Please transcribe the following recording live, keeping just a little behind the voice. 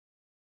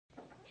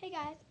Hey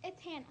guys,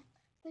 it's Hannah.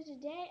 So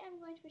today I'm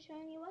going to be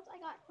showing you what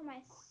I got from my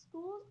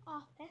school's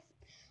office,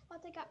 what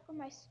I got from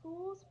my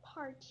school's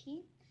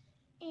party,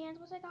 and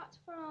what I got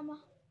from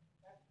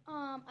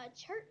a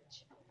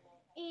church,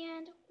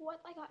 and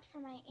what I got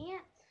from my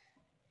aunt,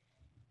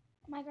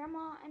 my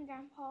grandma, and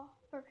grandpa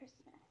for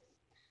Christmas.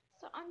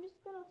 So I'm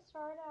just going to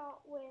start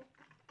out with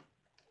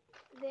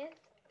this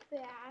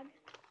bag.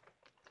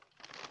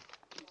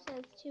 It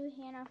says to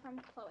Hannah from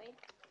Chloe.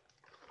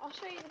 I'll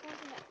show you the first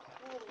thing that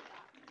Chloe got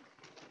me.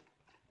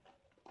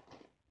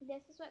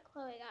 This is what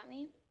Chloe got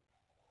me.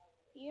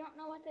 You don't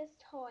know what this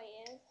toy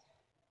is.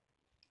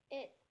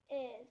 It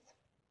is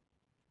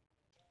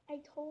a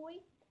toy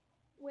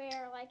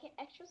where like it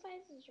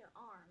exercises your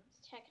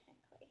arms,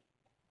 technically.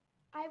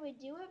 I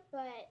would do it,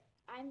 but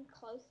I'm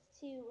close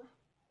to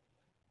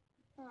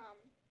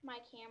my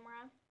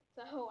camera,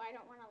 so I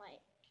don't want to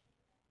like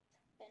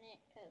spin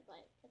it because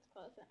like it's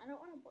close and I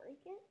don't want to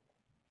break it.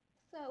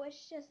 So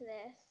it's just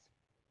this.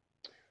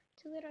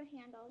 Two little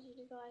handles. You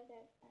just go like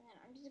this, and then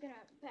I'm just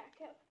gonna back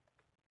up.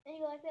 Then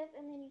you go like this,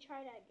 and then you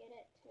try to get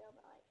it to go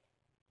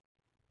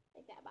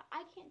like that. But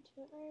I can't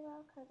do it very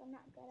well because I'm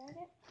not good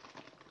at it.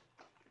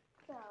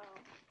 So,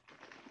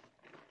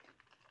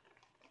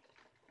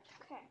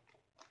 okay.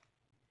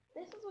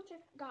 This is what I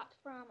got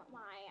from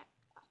my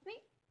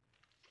classmate.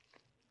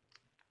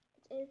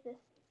 It is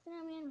this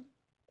snowman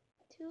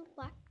with two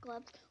black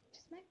gloves, which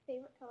is my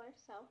favorite color,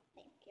 so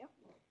thank you.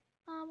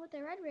 With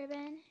a red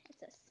ribbon, it's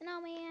a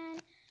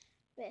snowman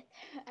with,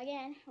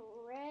 again,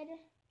 red,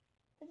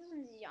 this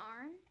one's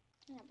yarn,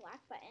 and a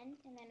black button,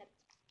 and then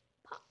it's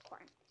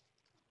popcorn.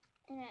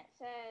 And it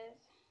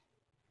says,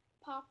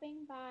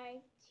 popping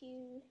by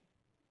to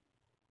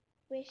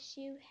wish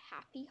you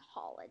happy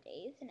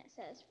holidays, and it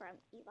says from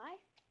Eli.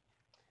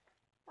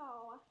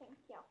 Oh, thank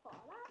you for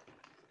that.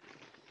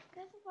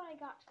 This is what I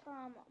got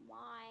from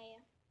my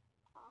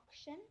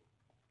auction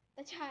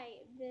that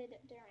I did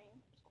during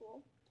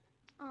school.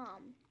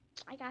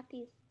 I got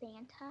these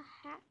Santa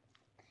hats.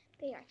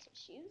 They are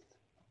tissues.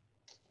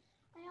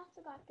 I also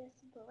got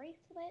this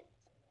bracelet.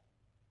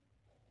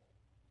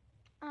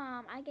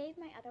 I gave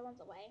my other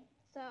ones away,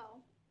 so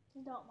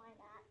don't mind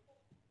that.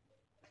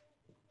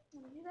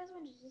 And if you guys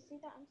wanted to see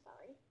that, I'm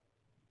sorry.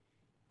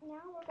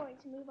 Now we're going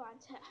to move on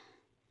to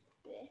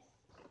this.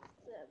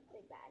 It's a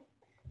big bag.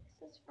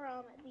 This is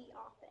from the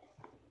office.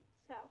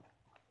 So,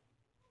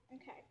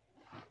 okay.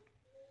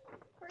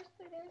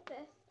 Firstly, there's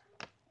this.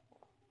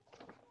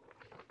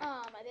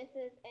 This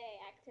is a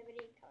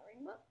activity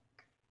coloring book.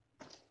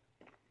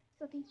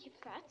 So thank you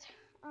for that.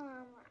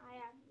 I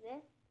have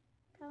this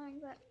coloring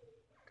book.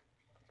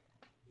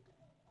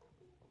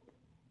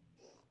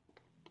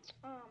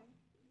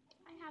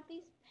 I have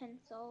these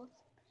pencils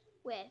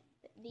with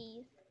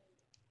these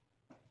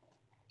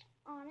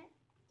on it.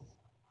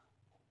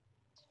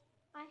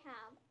 I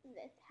have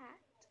this hat.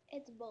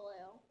 It's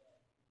blue.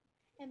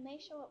 It may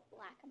show up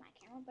black on my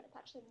camera, but it's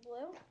actually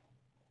blue.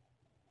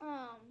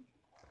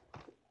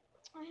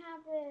 I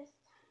have this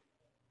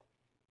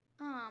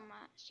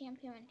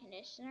shampoo and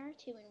conditioner,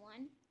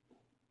 2-in-1.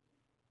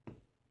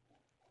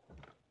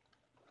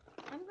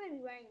 I'm going to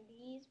be wearing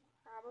these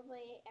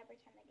probably every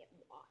time they get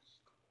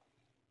washed.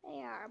 They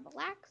are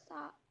black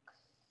socks,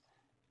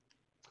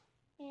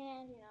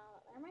 and you know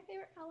they're my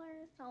favorite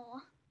colors.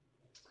 So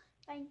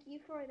thank you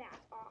for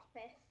that,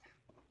 office.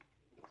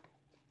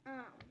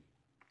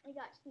 I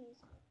got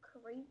these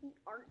crazy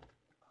art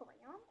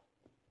crayons.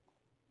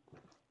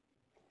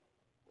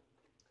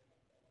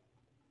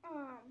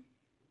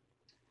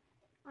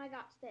 I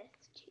got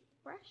this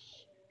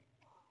toothbrush.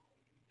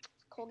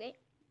 It's Colgate.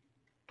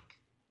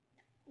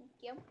 Thank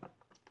you.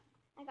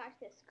 I got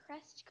this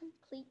Crest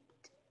Complete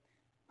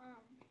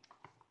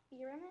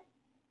Pyramid.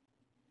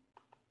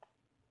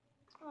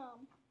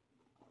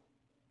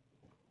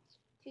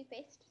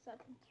 Toothpaste, so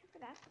thank you for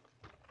that.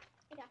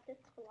 I got this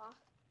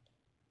floss.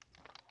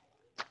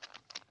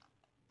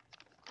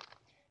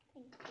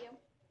 Thank you.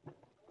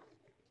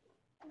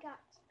 I got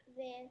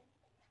this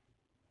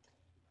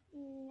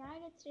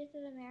United States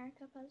of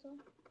America puzzle.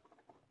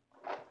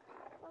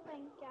 Oh,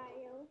 thank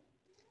you.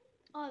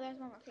 Oh, there's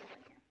one more thing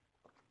right here.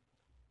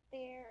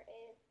 There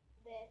is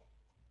this,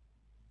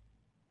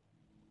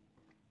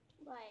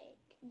 like,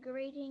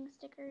 grading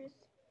stickers.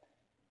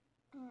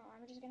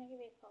 I'm just gonna give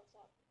you a close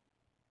up.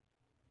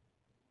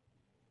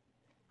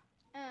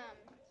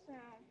 So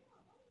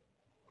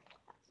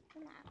that's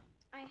from that.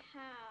 I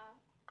have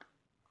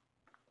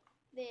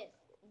this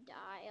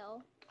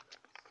dial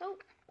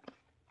soap.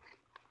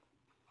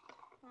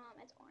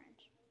 It's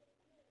orange.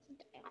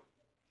 It's a dial.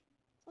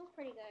 It smells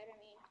pretty good. I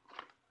mean,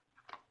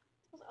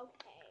 it smells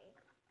okay.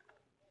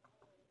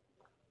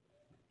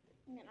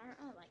 I mean, I don't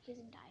really like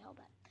using dial,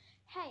 but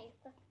hey,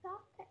 the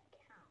thought that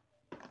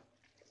counts.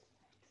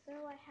 So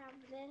I have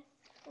this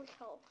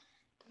little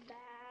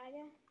bag.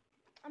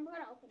 I'm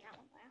gonna open that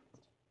one last.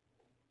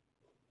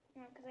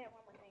 Because I have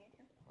one more thing in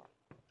here.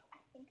 I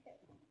think that,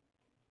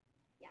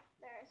 yeah,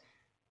 there's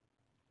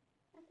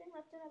nothing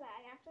left in the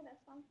bag after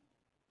this one.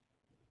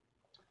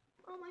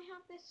 I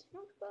have this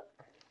notebook.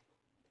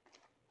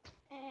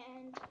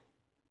 And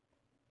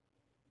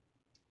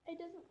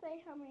doesn't say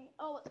how many.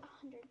 Oh, it's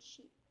 100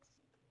 sheets.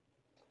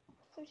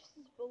 So it's just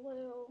this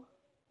blue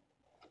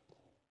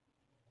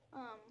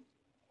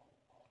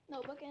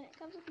notebook, and it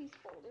comes with these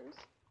folders.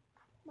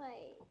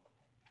 Like,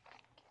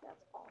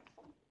 that's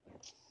awesome.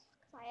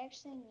 So I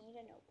actually need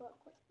a notebook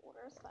with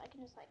folders so I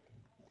can just like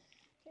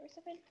get rid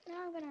of it.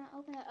 Now I'm gonna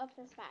open it up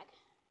this bag.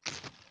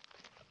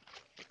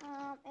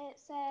 It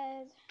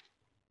says,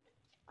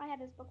 I have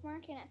this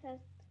bookmark and it says,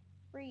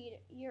 read,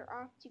 you're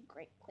off to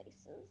great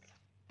places.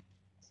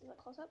 This is a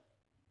close up.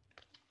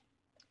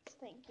 So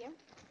thank you.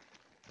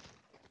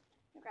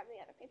 I'm gonna grab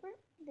the other paper.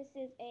 This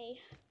is a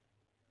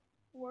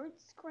word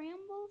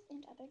scrambles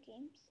and other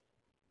games.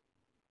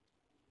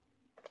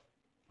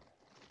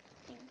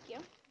 Thank you.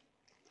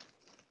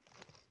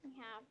 We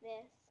have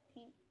this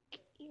pink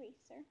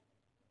eraser.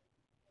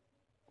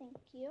 Thank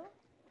you.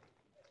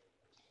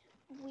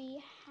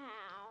 We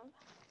have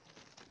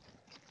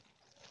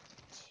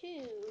 2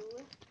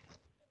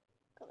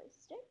 glue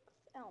sticks,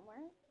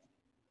 Elmer.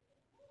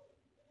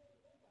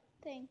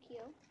 Thank you.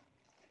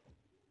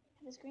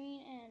 Have this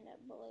green and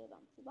blue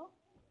bouncy ball.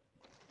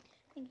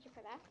 Thank you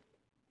for that.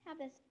 Have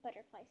this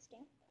butterfly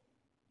stamp.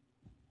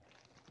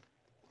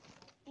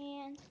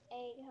 And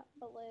a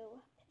blue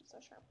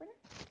pencil sharpener.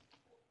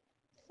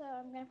 So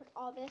I'm going to put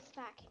all this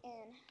back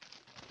in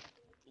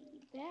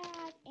the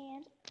bag,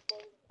 and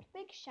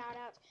big shout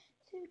out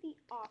to the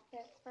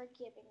office for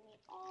giving me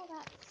all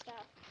that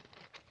stuff.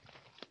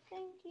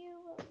 Thank you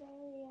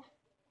very,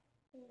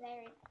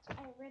 very much.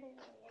 I really,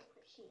 really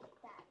appreciate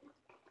that.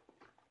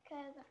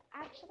 Because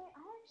I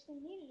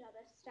actually needed all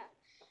this stuff.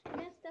 And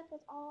this stuff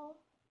was all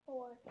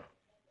for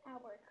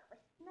our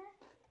Christmas.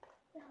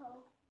 So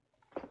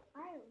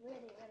I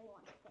really, really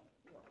want to thank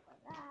you for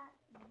that.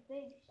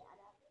 Big shout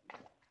out.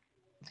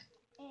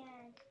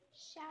 And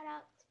shout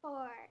outs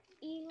for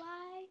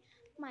Eli,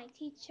 my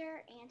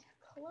teacher, and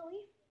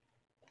Chloe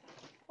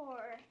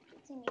for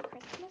teaching me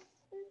Christmas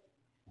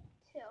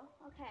too.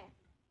 Okay,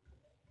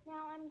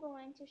 now I'm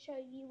going to show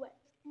you what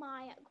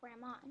my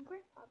grandma and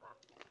grandpa got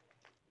me.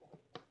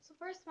 So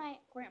first, my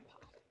grandpa.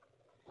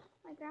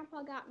 My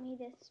grandpa got me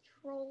this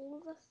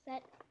Trolls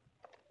set.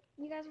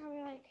 You guys are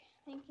probably like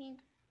thinking,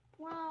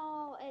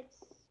 well,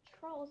 it's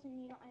Trolls and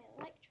you don't really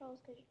like Trolls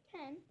because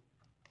you're 10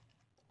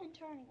 and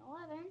turning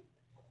 11.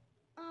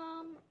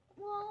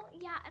 Well,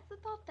 yeah, it's the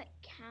thought that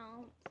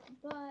counts,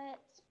 but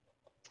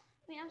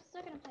I mean, I'm still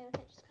gonna play with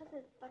it just because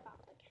it's the thought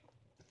that counts.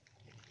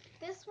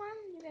 This one,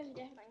 you guys are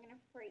definitely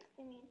gonna freak.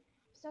 I mean,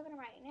 I'm still gonna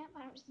write in it,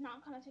 but I'm just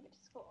not gonna take it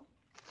to school.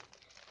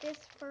 This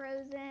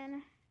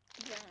Frozen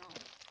journal.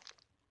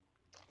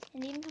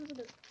 And it even comes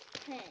with a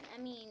pen. I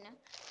mean,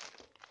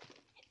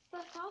 it's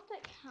the thought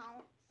that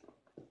counts.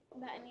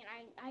 But I mean,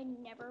 I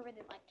never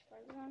really liked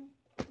Frozen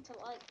until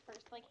it like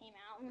first like came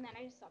out, and then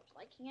I just stopped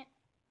liking it.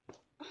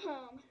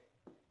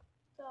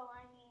 So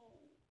I mean,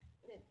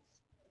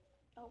 it's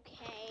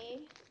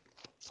okay.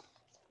 So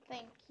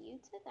thank you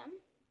to them.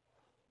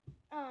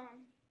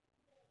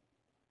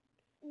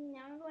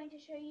 Now I'm going to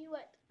show you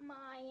what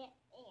my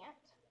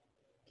aunt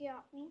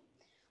got me.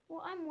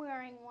 Well, I'm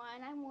wearing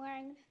one. I'm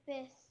wearing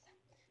this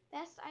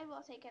vest. I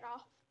will take it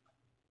off.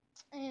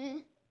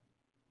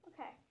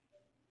 Okay.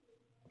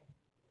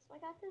 So I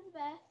got this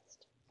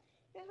vest.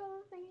 You're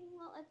probably thinking,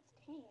 well, it's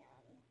tan.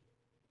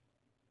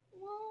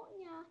 Well,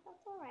 yeah,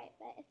 that's alright,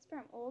 but it's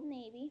from Old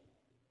Navy.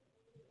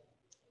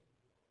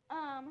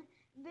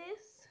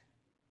 This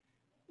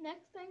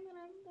next thing that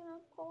I'm gonna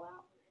pull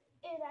out,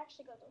 it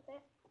actually goes with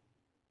it.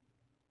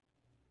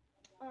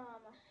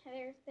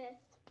 There's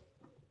this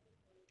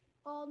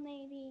Old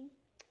Navy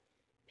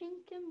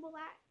pink and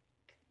black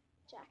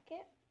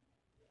jacket.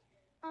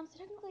 So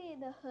technically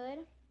the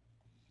hood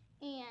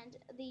and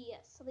the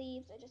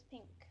sleeves are just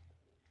pink.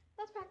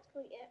 That's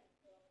practically it.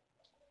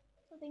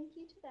 So thank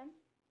you to them.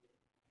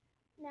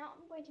 Now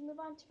I'm going to move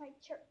on to my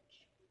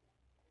church.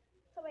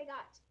 So I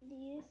got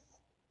these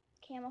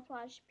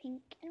camouflage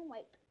pink and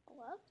white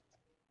gloves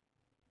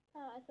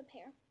as a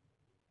pair.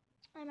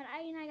 And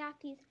I got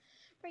these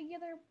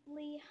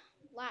regularly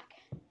black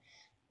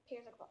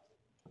pairs of gloves.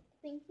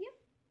 Thank you.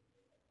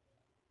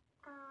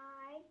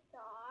 I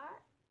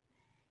got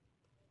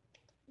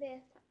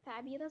this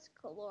Fabulous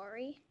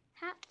Glory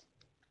hat.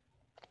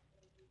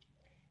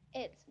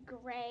 It's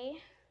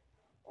gray,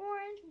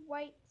 orange,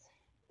 white,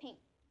 pink.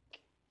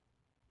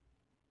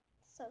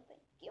 So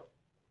thank you.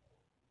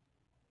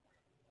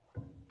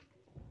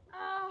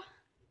 I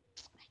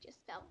just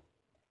fell.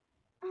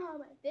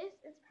 This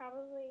is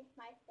probably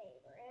my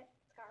favorite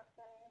scarf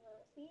that I ever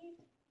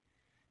received.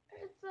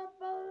 It's a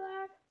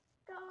black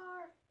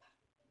scarf.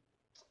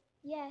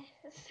 Yes.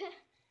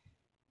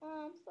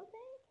 So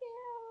thank you.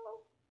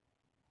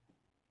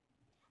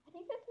 I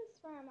think this is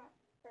from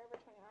Forever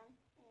 21.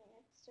 I mean,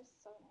 it's just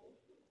so nice.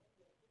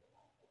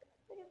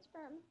 I think it's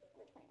from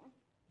Forever 21.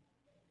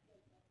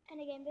 And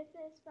again, this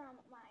is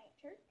from my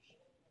church.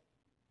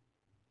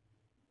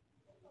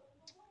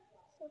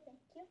 So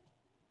thank you.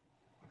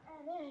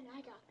 And then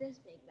I got this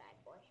big bad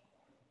boy.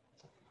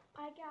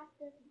 I got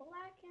this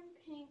black and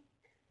pink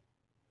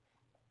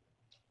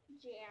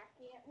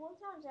jacket. Well, it's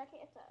not a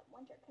jacket, it's a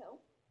winter coat.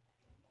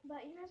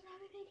 But you guys are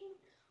probably thinking,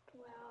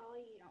 well,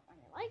 you don't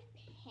really like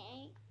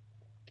pink.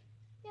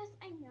 Yes,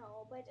 I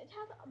know, but it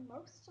has a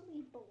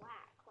mostly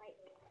black. Like,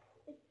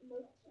 it's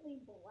mostly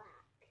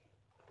black.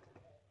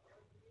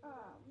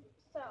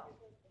 So,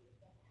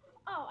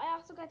 oh, I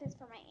also got this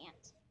for my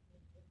aunt.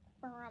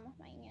 From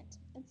my aunt.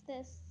 It's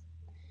this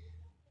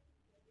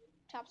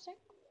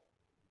chopstick.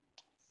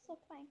 So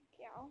thank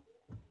you.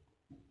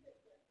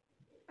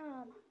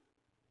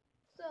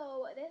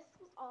 So this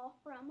was all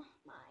from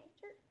my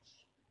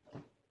church.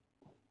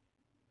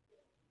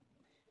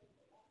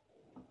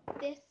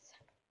 This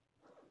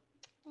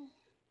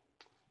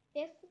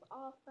was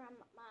all from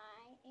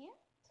my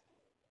aunt.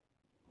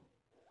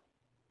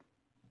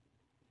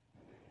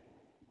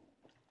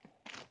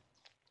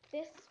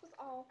 This was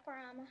all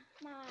from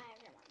my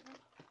grandma.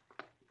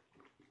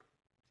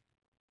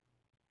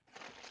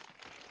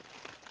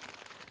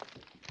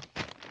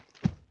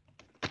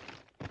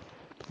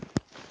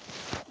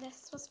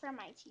 This was from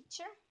my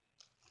teacher.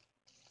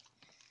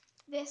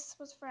 This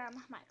was from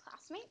my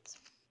classmates.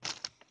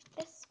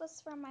 This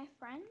was from my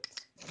friend.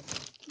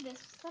 This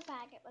was the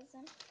bag it was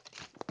in.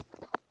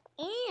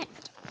 And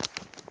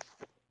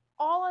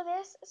all of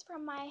this is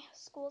from my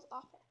school's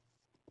office.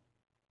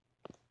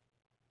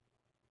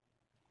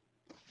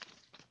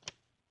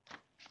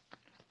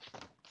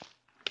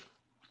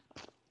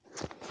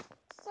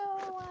 So,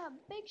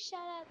 big shout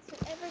out to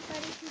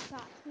everybody who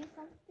got me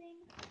something.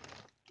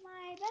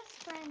 My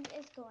best friend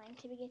is going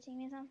to be getting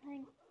me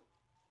something.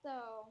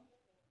 So,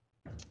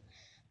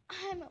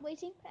 I'm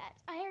waiting for that.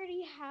 I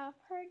already have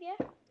her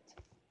gift,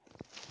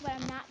 but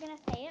I'm not going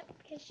to say it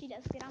because she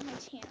does get on my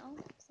channel,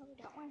 so I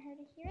don't want her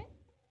to hear it.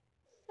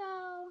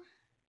 So,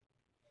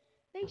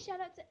 big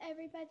shout out to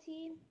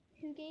everybody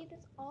who gave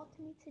this all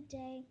to me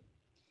today.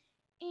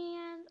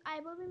 And I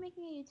will be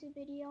making a YouTube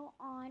video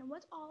on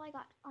what's all I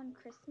got on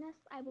Christmas.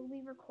 I will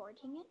be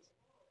recording it.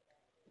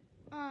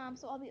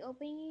 So I'll be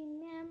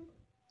opening them,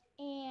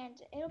 and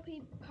it'll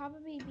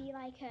probably be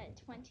like a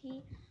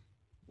 20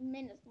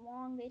 minutes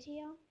long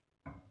video.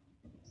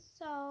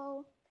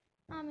 So,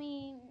 I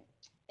mean,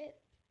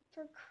 it's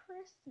for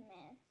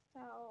Christmas,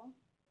 so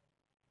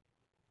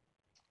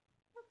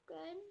that's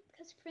good,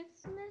 because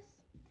Christmas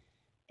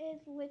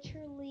is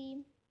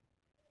literally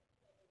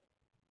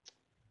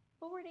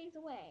 4 days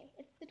away.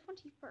 It's the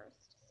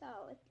 21st,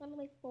 so it's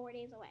literally 4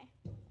 days away.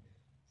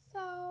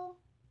 So,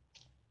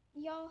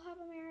 y'all have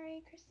a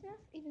Merry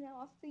Christmas, even though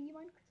I'll see you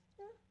on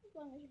Christmas, as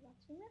long as you're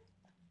watching this.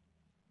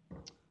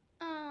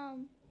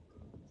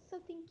 So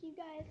thank you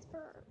guys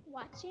for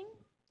watching,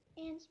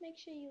 and make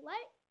sure you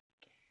like,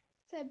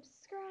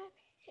 subscribe.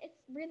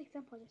 It's really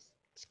simple.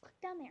 Just click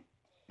down there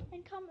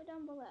and comment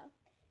down below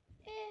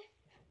if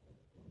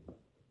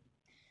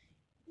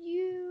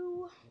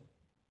you,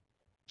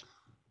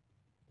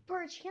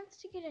 for a chance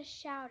to get a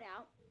shout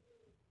out,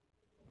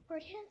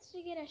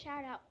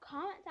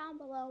 comment down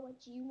below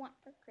what you want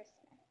for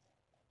Christmas.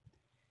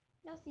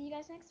 And I'll see you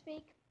guys next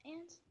week,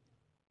 and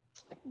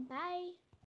bye.